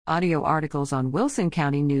Audio articles on Wilson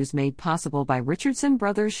County News made possible by Richardson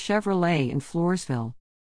Brothers Chevrolet in Floresville.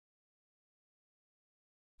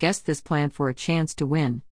 Guess this plant for a chance to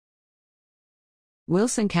win.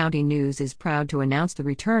 Wilson County News is proud to announce the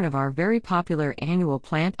return of our very popular annual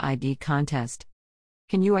Plant ID contest.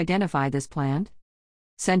 Can you identify this plant?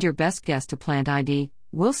 Send your best guess to Plant ID,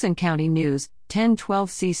 Wilson County News, 1012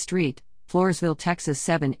 C Street, Floresville, Texas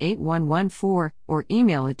 78114, or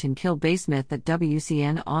email it to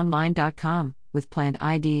killbasemith@wcnonline.com, with Plant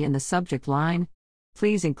ID in the subject line.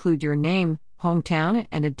 Please include your name, hometown,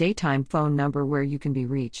 and a daytime phone number where you can be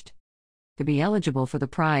reached. To be eligible for the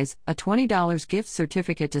prize, a $20 gift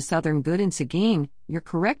certificate to Southern Good in Seguin, your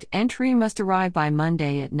correct entry must arrive by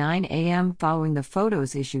Monday at 9 a.m. following the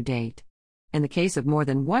photo's issue date. In the case of more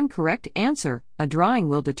than one correct answer, a drawing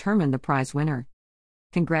will determine the prize winner.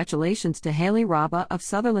 Congratulations to Haley Raba of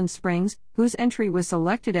Sutherland Springs, whose entry was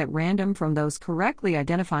selected at random from those correctly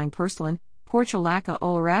identifying porcelain, Portulaca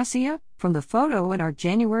oleracea, from the photo in our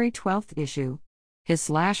January 12th issue.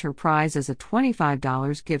 His/her prize is a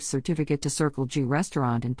 $25 gift certificate to Circle G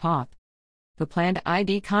Restaurant in Poth. The Plant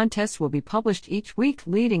ID contest will be published each week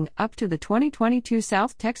leading up to the 2022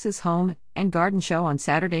 South Texas Home and Garden Show on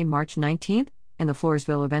Saturday, March 19th, in the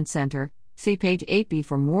Floresville Event Center. See page 8B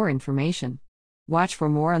for more information. Watch for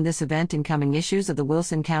more on this event in coming issues of the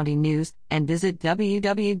Wilson County News, and visit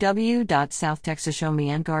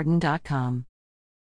www.southtexasshowmeandgarden.com.